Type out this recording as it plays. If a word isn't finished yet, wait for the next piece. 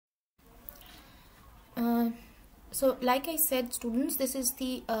So like I said, students, this is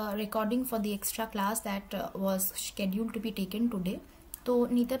the recording for the extra class that was scheduled to be taken today. তো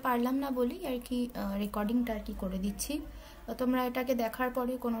নিতে পারলাম না বলি আর কি রেকর্ডিংটা আর কি করে দিচ্ছি। তোমরা এটাকে দেখার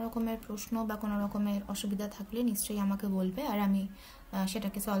পরে কোনো রকমের প্রশ্ন বা কোনো রকমের অসুবিধা থাকলে নিশ্চয়ই আমাকে বলবে, আর আমি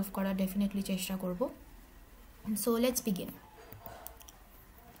সেটাকে সলভ করার ডেফিনেটলি চেষ্টা করব। So let's begin.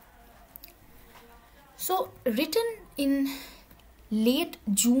 So written in late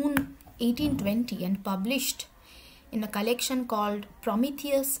June 1820 and published in a collection called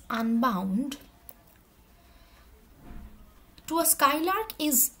Prometheus Unbound, To a Skylark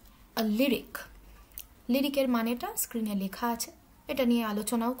is a lyric. লিরিকের মানেটা স্ক্রিনে লেখা আছে, এটা নিয়ে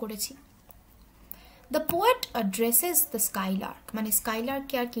আলোচনাও করেছি। The poet addresses the Skylark, মানে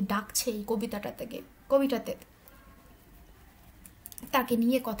স্কাইলার্ককে আর কি ডাকছে এই কবিতাতে তাকে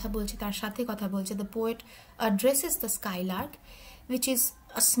নিয়ে কথা বলছে, তার সাথে কথা বলছে। The poet addresses the Skylark, which is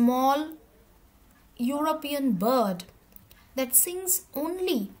a small European bird that sings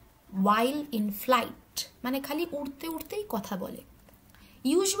only while in flight, মানে খালি উড়তে উড়তেই কথা বলে,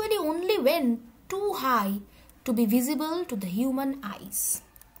 usually only when too high to be visible to the human eyes.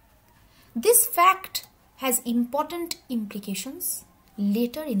 This fact has important implications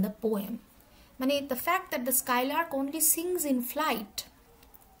later in the poem. মানে the fact that the Skylark only sings in flight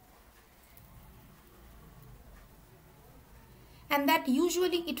and that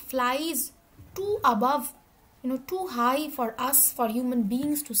usually it flies too above, too high for us, for human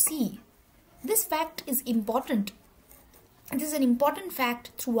beings to see. This fact is important. This is an important fact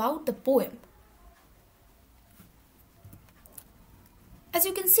throughout the poem. As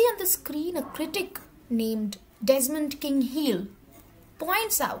you can see on the screen, a critic named Desmond King Hill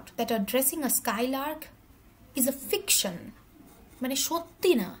points out that addressing a Skylark is a fiction, মানে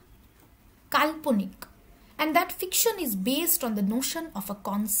সত্যি না, কাল্পনিক, and that fiction is based on the notion of a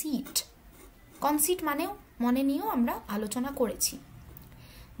conceit. Conceit মানেও মনে নিয়েও আমরা আলোচনা করেছি।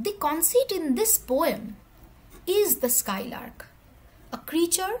 The conceit in this poem is the Skylark, a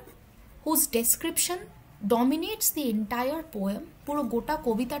creature whose description dominates the entire poem. পুরো গোটা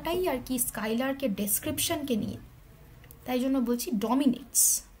কবিতাটাই আর কি স্কাইলার্কের ডেসক্রিপশনকে নিয়ে, তাই জন্য বলছি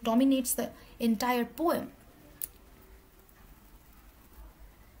dominates the entire poem,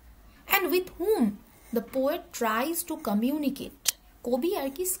 and with whom the poet tries to communicate. কবি আর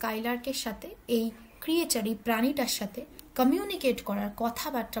কি স্কাইলার্কের সাথে, এই ক্রিয়েচার, এই প্রাণীটার সাথে কমিউনিকেট করার,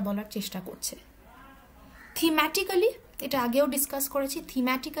 কথাবার্তা বলার চেষ্টা করছে। থিম্যাটিক্যালি, এটা আগেও ডিসকাস করেছি,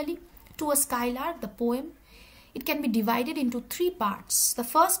 থিম্যাটিক্যালি To a Skylark, the poem, it can be divided into 3 parts. The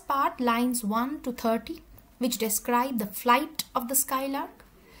first part, lines 1 to 30, which describe the flight of the Skylark,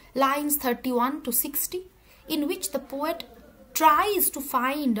 lines 31 to 60, in which the poet tries to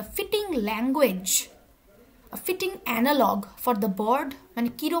find a fitting language, a fitting analog for the bird, মানে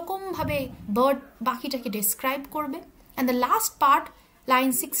কিরকম ভাবে bird বাকিটাকে describe করবে, and the last part,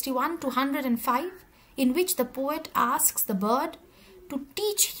 lines 61 to 105, in which the poet asks the bird to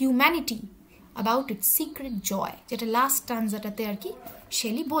teach humanity about its secret joy, যেটা last স্ট্যান্জাটাতে আর কি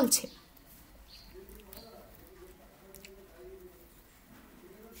Shelley বলছে।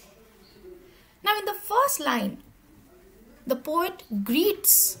 Now in the first line, the poet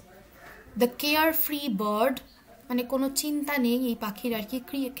greets the carefree bird, মানে কোনো চিন্তা নেই এই পাখির আর কি,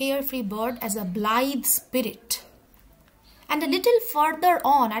 carefree bird as a blithe spirit. And a little further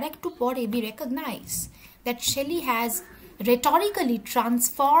on, আর একটু পরে, we recognize that Shelley has rhetorically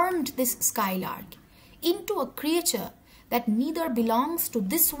transformed this Skylark into a creature that neither belongs to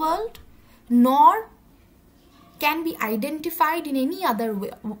this world nor can be identified in any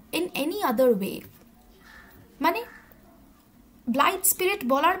other way. মানে blithe spirit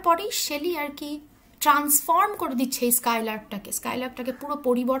বলার পরেই Shelley আর কি transform করে দিচ্ছে এই স্কাইলার্কটাকে পুরো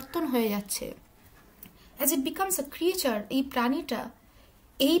পরিবর্তন হয়ে যাচ্ছে। As it becomes a creature, এই প্রাণীটা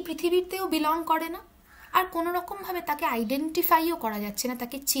এই পৃথিবীতেও বিলং করে না, আর কোনো রকমভাবে তাকে আইডেন্টিফাইও করা যাচ্ছে না,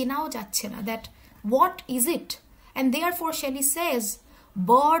 তাকে চেনাও যাচ্ছে না, that what is it, and therefore Shelley Sage,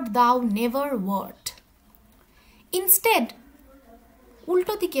 bird দাও নেভার ওয়ার্ট। ইনস্টেড,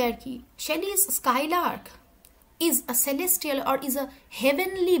 উল্টো দিকে আর কি, শেলিজ Skylark is a celestial or is a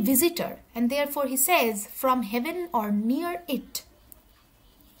heavenly visitor, and therefore he says from heaven or near it.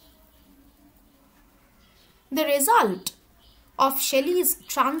 The result of Shelley's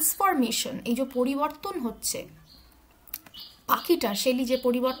transformation, এই যে পরিবর্তন হচ্ছে পাখিটা, Shelley যে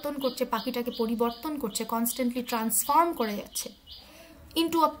পরিবর্তন করছে, পাখিটাকে পরিবর্তন করছে, কনস্ট্যান্টলি ট্রান্সফর্ম করে যাচ্ছে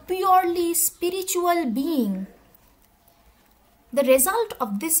into a purely spiritual being. The result of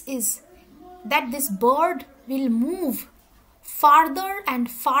this is that this bird will move farther and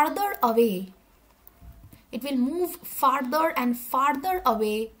farther away. It will move farther and farther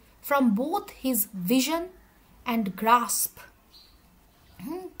away from both his vision and grasp,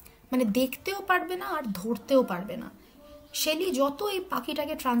 মানে দেখতেও পারবে না আর ধরতেও পারবে না। Shelley যত এই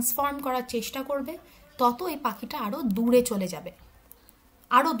পাখিটাকে ট্রান্সফর্ম করার চেষ্টা করবে তত এই পাখিটা আরও দূরে চলে যাবে,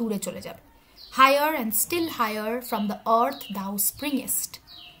 আরও দূরে চলে যাবে। Higher and still higher from the earth দাউ স্প্রিংয়েস্ট,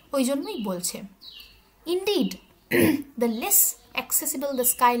 ওই জন্যই বলছে indeed the less accessible the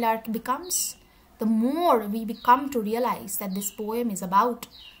Skylark becomes, the more we become to realize that this poem is about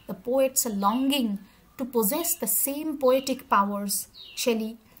the poet's longing to possess the same poetic powers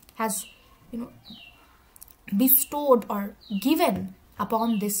Shelley has, bestowed or given upon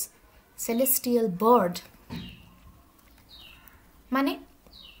this celestial bird. মানে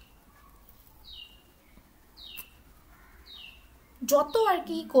যত আর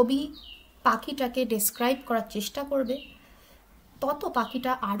কি কবি পাখিটাকে describe করার চেষ্টা করবে তত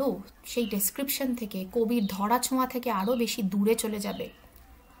পাখিটা আরও সেই ডেসক্রিপশন থেকে, কবির ধরা ছোঁয়া থেকে আরও বেশি দূরে চলে যাবে।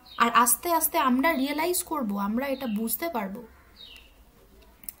 আর আস্তে আস্তে আমরা রিয়েলাইজ করব, আমরা এটা বুঝতে পারবো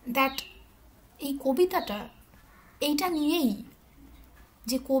দ্যাট এই কবিতাটা এইটা নিয়েই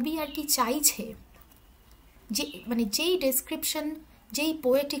যে কবি আর কি চাইছে, যে মানে যেই ডেসক্রিপশন, যেই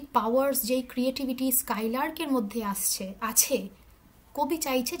পোয়েটিক পাওয়ার্স, যেই ক্রিয়েটিভিটি স্কাইলার্কের মধ্যে আছে, কবি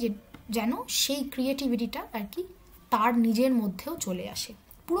চাইছে যে যেন সেই ক্রিয়েটিভিটিটা আর কি তার নিজের মধ্যেও চলে আসে।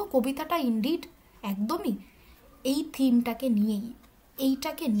 পুরো কবিতাটা ইনডিড একদমই এই থিমটাকে নিয়েই,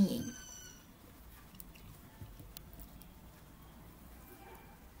 এইটাকে নিয়েই।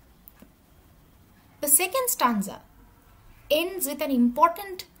 The second stanza ends with an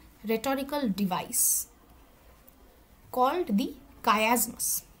important rhetorical device called the chiasmus.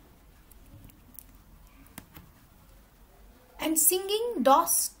 And singing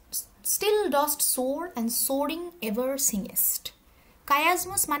still dost soar and soaring ever singest.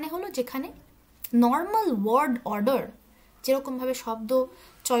 chiasmus মানে হলো যেখানে নর্মাল ওয়ার্ড অর্ডার, যেরকমভাবে শব্দ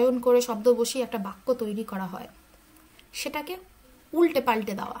চয়ন করে শব্দ বসিয়ে একটা বাক্য তৈরি করা হয়, সেটাকে উল্টে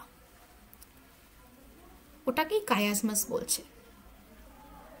পাল্টে দেওয়া, ওটাকেই chiasmus বলছে।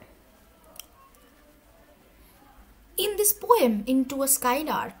 In this poem, Into a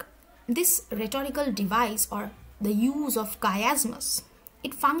Skylark, this rhetorical device or the use of chiasmus,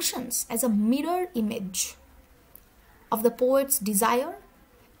 it functions as a mirror image of the poet's desire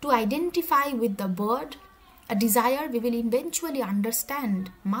to identify with the bird, a desire we will eventually understand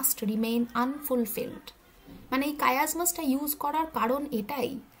must remain unfulfilled. মানে এই chiasmusটা use করার কারণ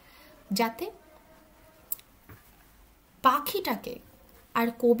এটাই, যাতে পাখিটাকে আর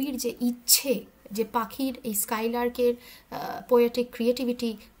কবির যে ইচ্ছে, যে পাখির এই স্কাইলার্কের পোয়েটিক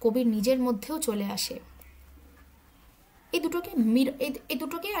ক্রিয়েটিভিটি কবির নিজের মধ্যেও চলে আসে, এই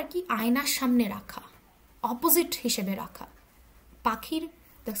দুটোকে আর কি আয়নার সামনে রাখা, অপোজিট হিসেবে রাখা। পাখির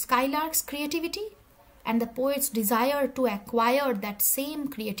the স্কাইলার্কস creativity and the poets desire to acquire that same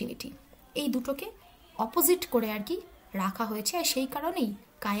creativity, এই দুটোকে অপোজিট করে আর কি রাখা হয়েছে। আর সেই কারণেই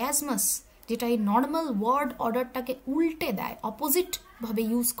chiasmus, যেটা এই নর্মাল ওয়ার্ড অর্ডারটাকে উল্টে দেয়, অপোজিটভাবে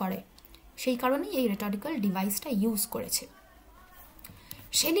ইউজ করে, সেই কারণেই এই রেটরিক্যাল ডিভাইসটা ইউজ করেছে।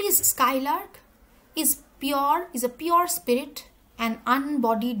 Shelley's Skylark is a pure spirit and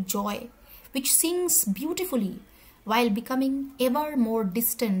unbodied joy which sings beautifully while becoming ever more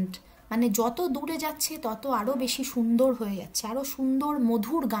distant, মানে যত দূরে যাচ্ছে তত আরো বেশি সুন্দর হয়ে যাচ্ছে, আরো সুন্দর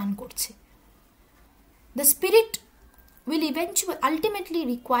মধুর গান করছে। The spirit will ultimately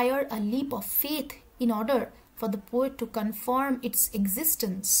require a leap of faith in order for the poet to confirm its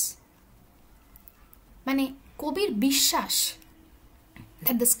existence. মানে কবির বিশ্বাস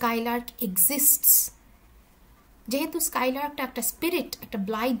that the Skylark exists, যেহেতু স্কাইলার্কটা একটা স্পিরিট, একটা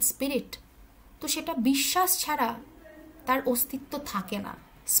ব্লাইড স্পিরিট, তো সেটা বিশ্বাস ছাড়া তার অস্তিত্ব থাকে না।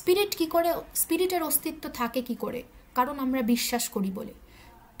 স্পিরিটের অস্তিত্ব থাকে কি করে? কারণ আমরা বিশ্বাস করি বলে।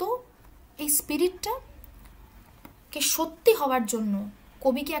 তো এই স্পিরিটটাকে সত্যি হওয়ার জন্য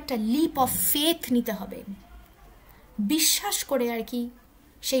কবিকে একটা লিপ অফ ফেথ নিতে হবে, বিশ্বাস করে আর কি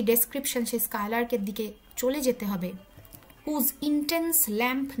সেই ডেসক্রিপশন, সেই স্কাইলার্কের দিকে চলে যেতে হবে। Whose intense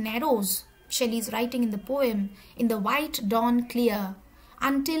lamp narrows, Shelley is writing in the poem, in the white dawn clear,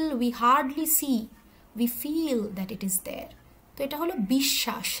 until we hardly see, we feel that it is there. তো এটা হলো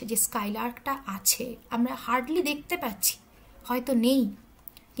বিশ্বাস যে স্কাইলার্কটা আছে, আমরা হার্ডলি দেখতে পাচ্ছি, হয়তো নেই,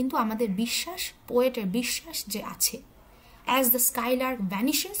 কিন্তু আমাদের বিশ্বাস, পোয়েটের বিশ্বাস যে আছে। As the Skylark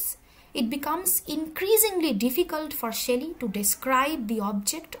vanishes, it becomes increasingly difficult for Shelley to describe the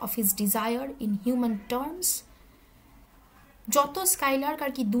object of his desire in human terms. যত স্কাইলার্ক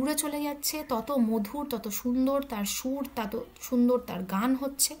আর কি দূরে চলে যাচ্ছে তত মধুর, তত সুন্দর তার সুর, তত সুন্দর তার গান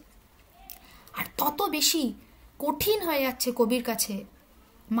হচ্ছে, আর তত বেশি কঠিন হয়ে যাচ্ছে কবির কাছে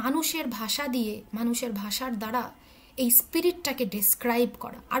মানুষের ভাষা দিয়ে, মানুষের ভাষার দ্বারা এই স্পিরিটটাকে ডেসক্রাইব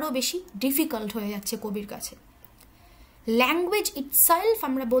করা আরও বেশি ডিফিকাল্ট হয়ে যাচ্ছে কবির কাছে। ল্যাঙ্গুয়েজ ইটসেলফ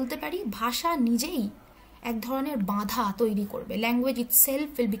আমরা বলতে পারি ভাষা নিজেই এক ধরনের বাধা তৈরি করবে। Language itself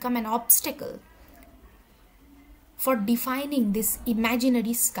will become an obstacle for defining this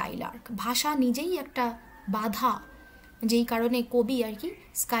imaginary Skylark. ভাষা নিজেই একটা বাধা, যেই কারণে কবি আর কি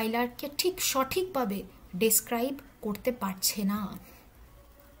স্কাইলার্ককে ঠিক সঠিকভাবে ডেসক্রাইব করতে পারছে না।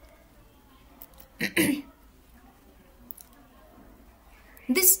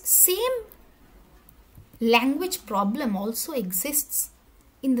 This same language problem also exists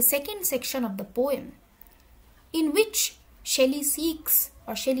in the second section of the poem, in which Shelley seeks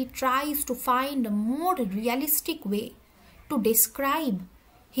or Shelley tries to find a more realistic way to describe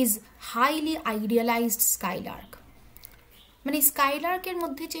his highly idealized Skylark. মানে স্কাইলার্কের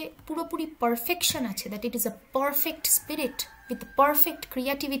মধ্যে যে পুরোপুরি perfection আছে, that it is a perfect spirit with perfect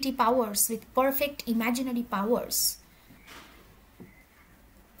creativity powers, with perfect imaginary powers,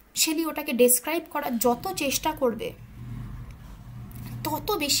 Shelley ওটাকে describe করার যত চেষ্টা করবে তত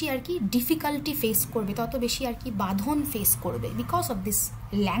বেশি আর কি ডিফিকাল্টি ফেস করবে, তত বেশি আর কি বাঁধন ফেস করবে, because of this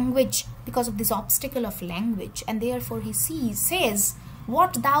language, because of this obstacle of language. And therefore he Sage,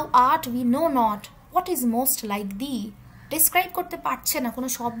 what দাউ art we know not, what is most like the. Describe করতে পারছে না, কোনো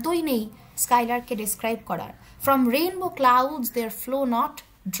শব্দই নেই স্কাইলার্ককে ডেসক্রাইব করার। From rainbow clouds there flow not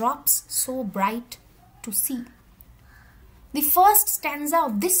drops so bright two C. The first stanza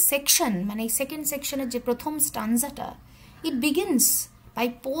of this section, মানে second সেকশনের যে প্রথম স্টানজাটা, it begins by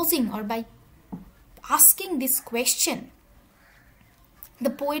posing or by asking this question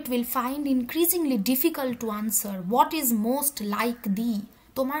the poet will find increasingly difficult to answer. What is most like thee?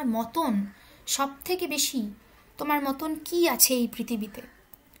 তোমার মতন সব থেকে বেশি, তোমার মতন কি আছে এই পৃথিবীতে?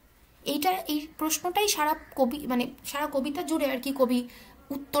 এই প্রশ্নটাই সারা কবিতা জুড়ে আর কি কবি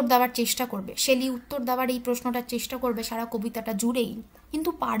উত্তর দেওয়ার চেষ্টা করবে। শেলি উত্তর দেওয়ার এই প্রশ্নটার চেষ্টা করবে সারা কবিতাটা জুড়েই, কিন্তু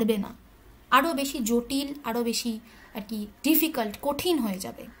পারবে না, আরও বেশি জটিল, আরও বেশি আর কি ডিফিকাল্ট, কঠিন হয়ে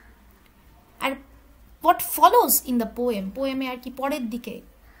যাবে। আর হোয়াট ফলোজ ইন দ্য পোয়েমে আর কি পরের দিকে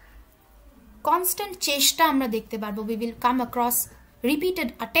কনস্ট্যান্ট চেষ্টা আমরা দেখতে পারবো। We will come across repeated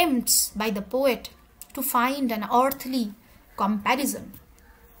attempts by the poet to find an earthly comparison,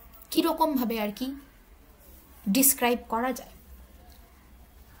 কীরকমভাবে আর কি ডিসক্রাইব করা যায়।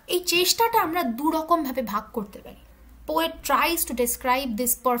 এই চেষ্টাটা আমরা দুরকমভাবে ভাগ করতে পারি। Poet tries to describe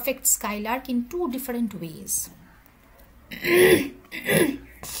this perfect Skylark in two different ways.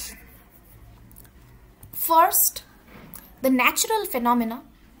 First, the natural phenomena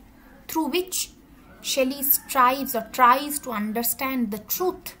through which Shelley strives or tries to understand the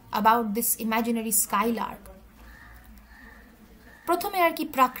truth about this imaginary skylark. প্রথমে আর কি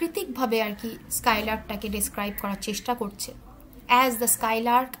প্রাকৃতিকভাবে আর কি স্কাইলার্কটাকে ডেসক্রাইব করার চেষ্টা করছে। As the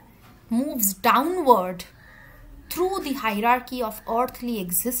skylark moves downward through the hierarchy of earthly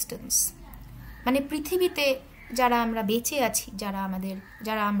existence, মানে পৃথিবীতে যারা আমরা বেঁচে আছি,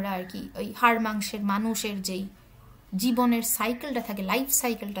 যারা আমরা আর কি ওই হাড় মাংসের মানুষের যেই জীবনের সাইকেলটা থাকে, লাইফ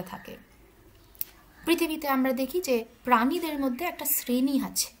সাইকেলটা থাকে, পৃথিবীতে আমরা দেখি যে প্রাণীদের মধ্যে একটা শ্রেণী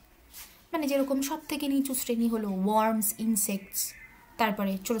আছে। মানে যেরকম সব থেকে নিচু শ্রেণী হলো ওয়ার্মস, ইনসেক্টস,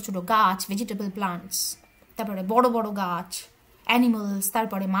 তারপরে ছোট ছোট গাছ, ভেজিটেবল প্লান্টস, তারপরে বড় বড় গাছ, অ্যানিমালস,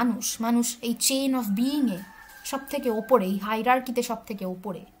 তারপরে মানুষ এই চেইন অফ বিইংয়ে সব থেকে ওপরে, এই হাইরার্কিতে সব থেকে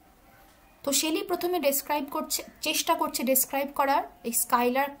ওপরে। তো শেলি প্রথমে চেষ্টা করছে ডেসক্রাইব করার এই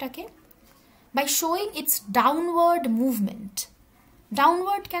স্কাইলার্কটাকে by showing it's downward movement.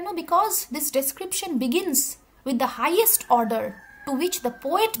 Downward কেন? Because this description begins with the highest order to which the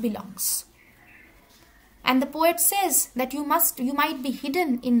poet belongs. And the poet says that you might be hidden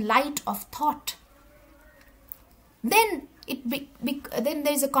in light of thought. Then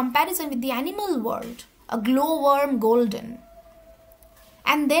there is a comparison with the animal world, a glowworm golden.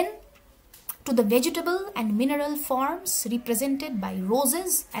 And then to the vegetable and mineral forms represented by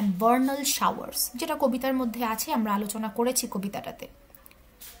roses and vernal showers, যেটা কবিতার মধ্যে আছে, আমরা আলোচনা করেছি কবিতাটাতে।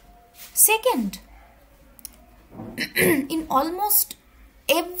 Second, in almost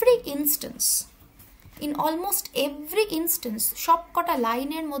every instance সবকটা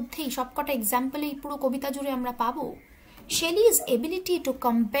লাইনের মধ্যেই, সবকটা এক্সাম্পলে এই পুরো কবিতা জুড়ে আমরা পাবো Shelley's ability to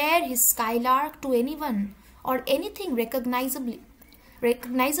compare his skylark to anyone or anything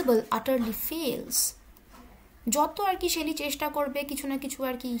recognizable utterly fails. যত আর কি শেলি চেষ্টা করবে কিছু না কিছু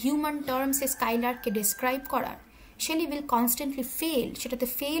আর কি হিউম্যান টার্মসে স্কাইলার্ককে ডেসক্রাইব করার, শেলি উইল কনস্ট্যান্টলি সেটাতে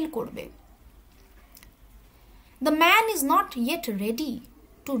ফেল করবে। The man is not yet ready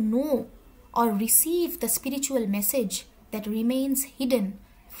to know or receive the spiritual message that remains hidden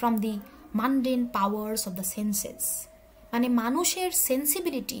from the mundane powers of the senses. মানে মানুষের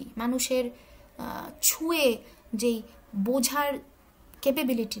সেন্সিবিলিটি, মানুষের ছুঁয়ে যেই বোঝার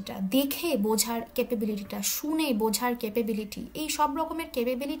ক্যাপাবিলিটিটা, দেখে বোঝার ক্যাপাবিলিটিটা, শুনে বোঝার ক্যাপাবিলিটি, এই সব রকমের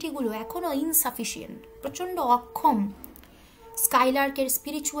ক্যাপাবিলিটিগুলো এখনও ইনসাফিসিয়েন্ট, প্রচণ্ড অক্ষম স্কাইলার্কের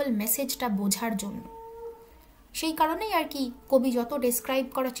স্পিরিচুয়াল মেসেজটা বোঝার জন্য। সেই কারণেই আর কি কবি যত ডেসক্রাইব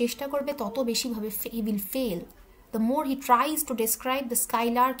করার চেষ্টা করবে তত বেশিভাবে he will fail. The more he tries to describe the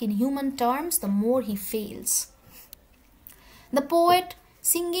Skylark in human terms, the more he fails. The poet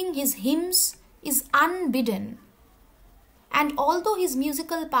singing his hymns is unbidden, and although his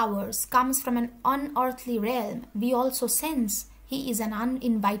musical powers comes from an unearthly realm, we also sense he is an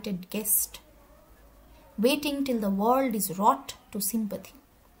uninvited guest, waiting till the world is wrought to sympathy.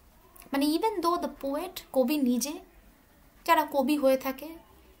 মানে even though the poet, কবি নিজে, যারা কবি হয়ে থাকে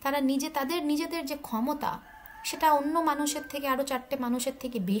তারা নিজে তাদের নিজেদের যে ক্ষমতা সেটা অন্য মানুষের থেকে আরও 4টে মানুষের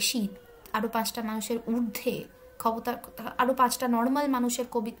থেকে বেশি, আরও 5টা মানুষের ঊর্ধ্বে ক্ষমতা, আরও 5টা নর্মাল মানুষের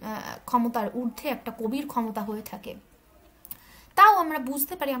কবি ক্ষমতার ঊর্ধ্বে একটা কবির ক্ষমতা হয়ে থাকে। তাও আমরা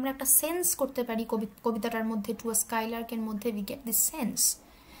বুঝতে পারি, আমরা একটা সেন্স করতে পারি কবিতাটার মধ্যে, টু আ স্কাইলার্কের মধ্যে we get this sense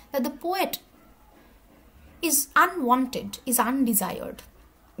that the poet is unwanted, is আনডিজায়ার্ড।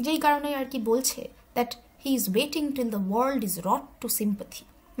 যেই কারণে আর কি বলছে that he is waiting till the world is rod two sympathy.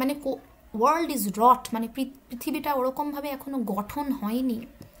 মানে ওয়ার্ল্ড ইজ রট মানে পৃথিবীটা ওরকমভাবে এখনো গঠন হয়নি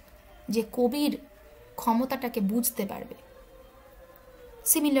যে কবির ক্ষমতাটাকে বুঝতে পারবে।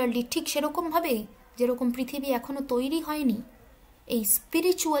 সিমিলারলি ঠিক সেরকমভাবেই যেরকম পৃথিবী এখনো তৈরি হয়নি এই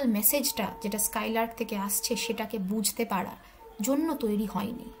স্পিরিচুয়াল মেসেজটা যেটা স্কাইলার্ক থেকে আসছে সেটাকে বুঝতে পারার জন্য তৈরি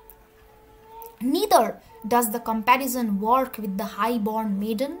হয়নি। Neither does the comparison work with the high-born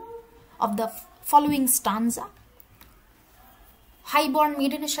maiden of the following stanza. High-born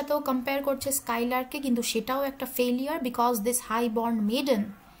maiden এর সাথেও কম্পেয়ার করছে স্কাইলার্ককে, কিন্তু সেটাও একটা failure, because this high-born maiden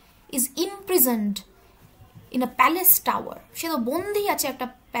is imprisoned in a palace tower. সে তো বন্দী আছে একটা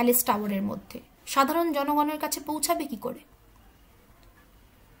প্যালেস টাওয়ারের মধ্যে, সাধারণ জনগণের কাছে পৌঁছাবে কি করে?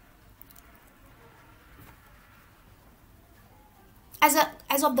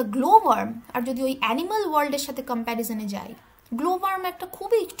 As of the glowworm, আর যদি ওই অ্যানিমাল ওয়ার্ল্ডের সাথে কম্প্যারিজনে যাই, গ্লোওয়ার্ম একটা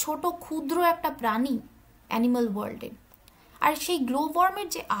খুবই ছোট ক্ষুদ্র একটা প্রাণী অ্যানিমাল ওয়ার্ল্ডে, আর সেই গ্লোওয়ার্মের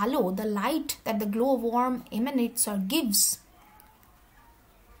যে আলো, the light that the গ্লোওয়ার্ম এমানেটস or gives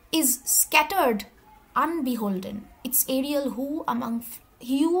is scattered unbeholden, its aerial hue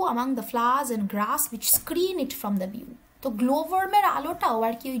among the flowers and grass which screen it from the view. তো গ্লোওয়ার্মের আলোটাও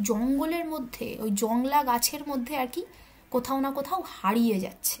আর কি ওই জঙ্গলের মধ্যে, ওই জংলা গাছের মধ্যে আর কি কোথাও না কোথাও হারিয়ে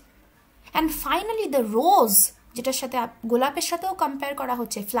যাচ্ছে। অ্যান্ড ফাইনালি দ্য রোজ, যেটার সাথে গোলাপের সাথেও কম্পেয়ার করা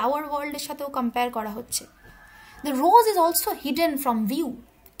হচ্ছে, ফ্লাওয়ার ওয়ার্ল্ডের সাথেও কম্পেয়ার করা হচ্ছে, the rose is also hidden from view,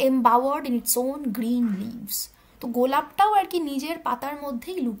 এমবাওয়ার্ড in its own green leaves. তো গোলাপটাও আর কি নিজের পাতার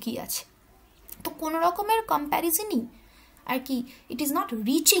মধ্যেই লুকিয়ে আছে। তো কোনো রকমের কম্প্যারিজনই আর কি it is not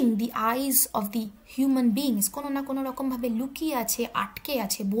reaching the eyes of the human beings, কোনো না কোনো রকমভাবে লুকিয়ে আছে, আটকে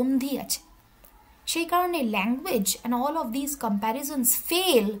আছে, বন্দী আছে। সেই কারণে language and all of this কম্প্যারিজনস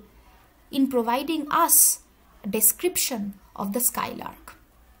fail in providing us a description of the skylark.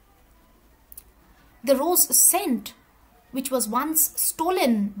 The rose scent, which was once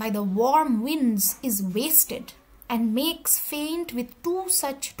stolen by the warm winds, is wasted and makes faint with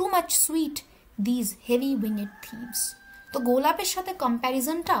too much sweet these heavy winged thieves. তো গোলাপের সাথে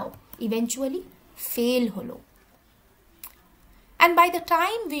কম্প্যারিজনটাও eventually fail হলো। And by the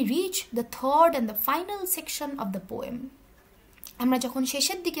time we reach the third and the final section of the poem, আমরা যখন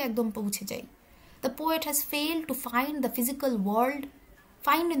শেষের দিকে একদম পৌঁছে যাই, the poet has failed to find in the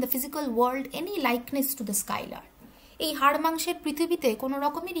physical world any likeness to the skylark. এই হাড় মাংসের পৃথিবীতে কোনো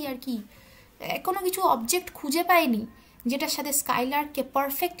রকমেরই আর কি কোনো কিছু অবজেক্ট খুঁজে পায়নি যেটার সাথে স্কাইলার্ককে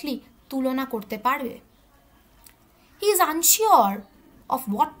পারফেক্টলি তুলনা করতে পারবে। He is unsure of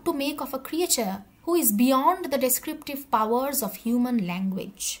what to make of a creature who is beyond the descriptive powers of human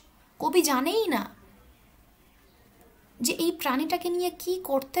language. কবি জানেই না যে এই প্রাণীটাকে নিয়ে কি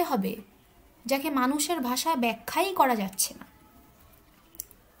করতে হবে যাকে মানুষের ভাষায় ব্যাখ্যাই করা যাচ্ছে না।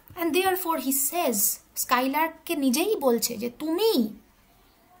 And therefore he says, স্কাইলার্ককে নিজেই বলছে যে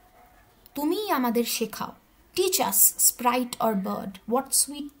তুমিই আমাদের শেখাও। Teach us, sprite or bird, what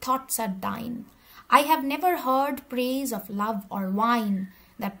sweet thoughts are thine. I have never heard praise of love or wine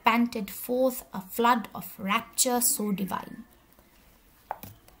that panted forth a flood of rapture so divine.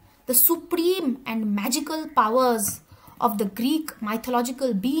 The supreme and magical powers of the Greek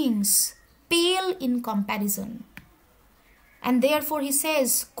mythological beings pale in comparison. And therefore he says,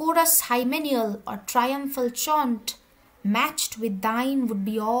 chorus hymeneal or triumphal chaunt matched with thine would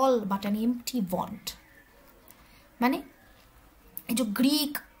be all but an empty vaunt. মানে এই যে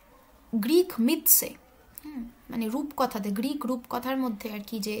Greek মিথসে মানে রূপকথাতে Greek রূপকথার মধ্যে আর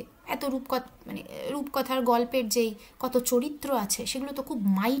কি যে এত মানে রূপকথার গল্পের যেই কত চরিত্র আছে সেগুলো তো খুব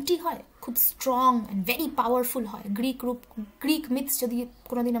মাইটি হয়, খুব স্ট্রং অ্যান্ড ভেরি পাওয়ারফুল হয়। গ্রিক মিথস যদি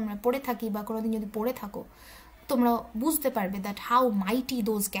কোনোদিন আমরা পড়ে থাকি বা কোনোদিন যদি পড়ে থাকো, তোমরা বুঝতে পারবে that how মাইটি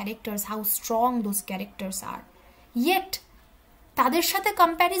those characters, how strong those characters R. Yet তাদের সাথে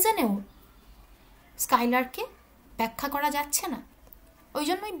কম্প্যারিজনেও স্কাইলার্ককে ব্যাখ্যা করা যাচ্ছে না। ওই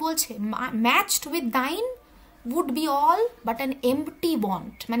জন্যই বলছে matched with thine would be all but an empty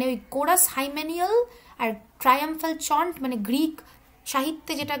want, মানে ওই কোরাস হাইমেনিয়াল আর ট্রায়াম্ফাল চন্ট, মানে গ্রিক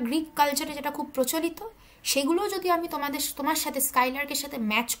সাহিত্যে যেটা, গ্রিক কালচারে যেটা খুব প্রচলিত, সেগুলো যদি আমি তোমার সাথে স্কাইলার্কের সাথে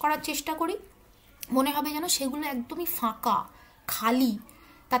ম্যাচ করার চেষ্টা করি, মনে হবে যেন সেগুলো একদমই ফাঁকা, খালি,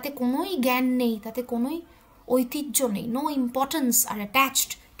 তাতে কোনোই জ্ঞান নেই, তাতে কোনোই ঐতিহ্য নেই, no importance R attached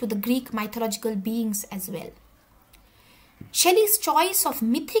to the Greek mythological beings as well. Shelley's choice of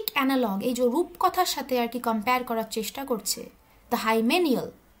mythic analogue, এই যে রূপকথার সাথে আর কি কম্পেয়ার করার চেষ্টা করছে, দ্য হাইমেনিয়াল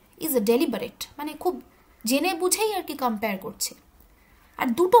ইজ এ ডেলিবারেট, মানে খুব জেনে বুঝেই আর কি কম্পেয়ার করছে। আর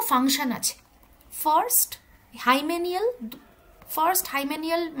দুটো ফাংশন আছে। ফার্স্ট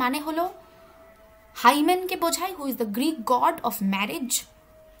হাইমেনিয়াল মানে হলো হাইমেনকে বোঝায়, who is the Greek god of marriage,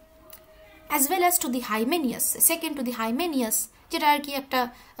 as well as to the হাইমেনিয়াস, second to the হাইমেনিয়াস, যেটা আর কি একটা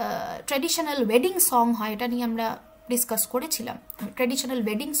ট্র্যাডিশনাল ওয়েডিং সং হয়, এটা নিয়ে আমরা ডিসকাস করেছিলাম, ট্র্যাডিশনাল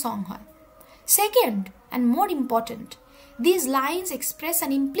ওয়েডিং সং হয়। Second and more important, these lines express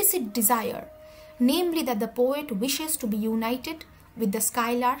an implicit desire, namely that the poet wishes to B United with the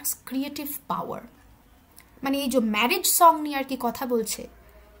স্কাইলার্কস creative পাওয়ার। মানে এই যে ম্যারেজ সং নিয়ে আর কি কথা বলছে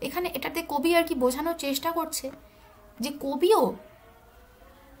এখানে, এটাতে কবি আর কি বোঝানোর চেষ্টা করছে যে কবিও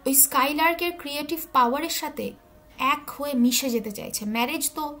ওই স্কাইলার্কের ক্রিয়েটিভ পাওয়ারের সাথে এক হয়ে মিশে যেতে চাইছে। ম্যারেজ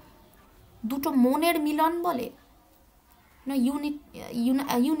তো দুটো মনের মিলন বলে,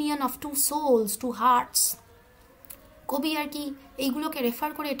 union of two sols, two hertz. কবি আর কি এইগুলোকে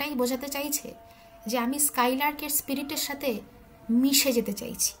রেফার করে এটাই বোঝাতে চাইছে যে আমি স্কাইলার্কের স্পিরিটের সাথে মিশে যেতে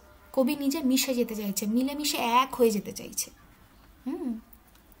চাইছি। কবি নিজে মিশে যেতে চাইছে, মিলেমিশে এক হয়ে যেতে চাইছে।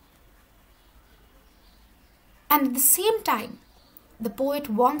 And at the same time, the poet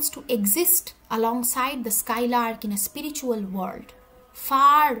wants to exist alongside the skylark in a spiritual world,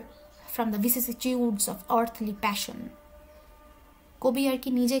 far from the vicissitudes of earthly passion. কবি আর কি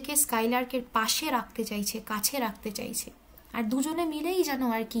নিজেকে স্কাইলার্কের পাশে রাখতে চাইছে, কাছে রাখতে চাইছে, আর দুজনে মিলেই যেন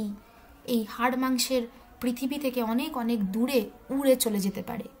আর কি এই হাড় মাংসের পৃথিবী থেকে অনেক অনেক দূরে উড়ে চলে যেতে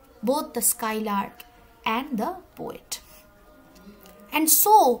পারে, both the skylark and the poet. And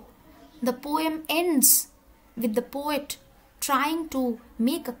so the poem ends with the poet trying to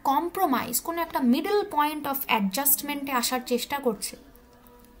make a compromise, কোনো একটা মিডল পয়েন্ট অফ অ্যাডজাস্টমেন্টে আসার চেষ্টা করছে,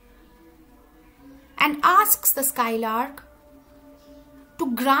 and asks the skylark to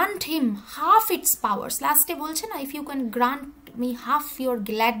grant him half its powers. লাস্টে বলছে না, if you can grant me half your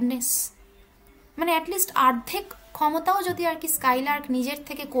gladness, মানে at least অর্ধেক ক্ষমতাও যদি আর কি স্কাইলার্ক নিজের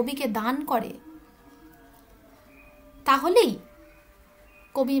থেকে কবিকে দান করে, তাহলেই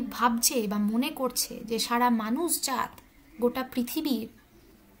কবি ভাবছে বা মনে করছে যে সারা মানুষ জাত, গোটা পৃথিবীর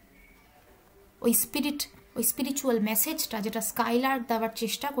ওই স্পিরিচুয়াল মেসেজটা যেটা স্কাইলার্ক দেওয়ার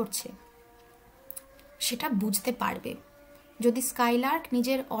চেষ্টা করছে সেটা বুঝতে পারবে যদি স্কাইলার্ক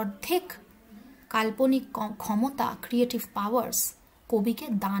নিজের অর্ধেক কাল্পনিক ক্ষমতা, ক্রিয়েটিভ পাওয়ার্স কবিকে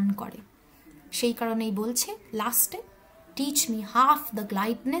দান করে। সেই কারণেই বলছে লাস্টে, teach me half the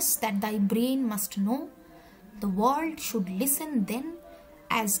গ্লাইডনেস that দাই brain must know, the world should listen then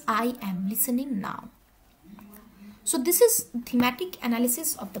as I am listening now. So this is thematic analysis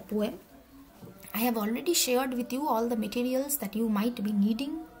of the poem. I have already shared with you all the materials that you might be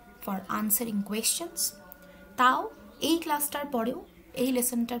needing for answering questions. তাও এই ক্লাসটার পরেও, এই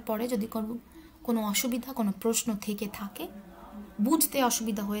লেসনটার পরে যদি কোনো অসুবিধা, কোনো প্রশ্ন থেকে থাকে, বুঝতে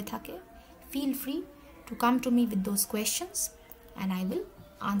অসুবিধা হয়ে থাকে, feel free to come to me with those questions and I will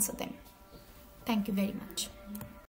answer them. Thank you very much.